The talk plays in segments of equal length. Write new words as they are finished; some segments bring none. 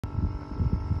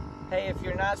Hey, if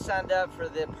you're not signed up for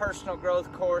the personal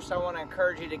growth course, I want to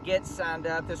encourage you to get signed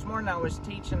up. This morning I was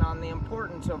teaching on the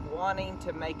importance of wanting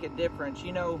to make a difference.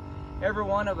 You know, every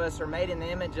one of us are made in the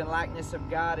image and likeness of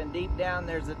God, and deep down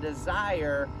there's a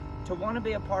desire to want to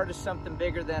be a part of something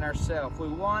bigger than ourselves. We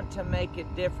want to make a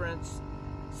difference.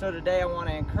 So today I want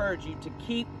to encourage you to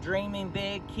keep dreaming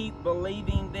big, keep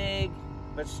believing big,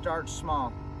 but start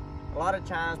small. A lot of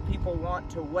times people want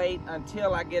to wait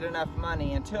until I get enough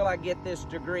money, until I get this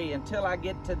degree, until I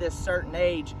get to this certain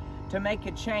age to make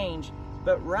a change.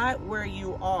 But right where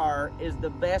you are is the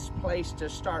best place to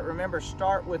start. Remember,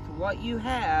 start with what you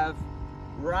have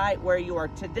right where you are.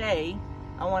 Today,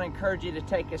 I want to encourage you to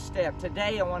take a step.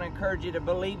 Today, I want to encourage you to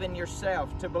believe in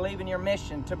yourself, to believe in your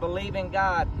mission, to believe in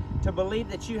God, to believe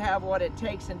that you have what it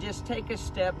takes, and just take a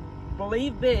step.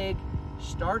 Believe big,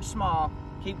 start small.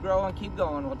 Keep growing, keep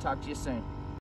going. We'll talk to you soon.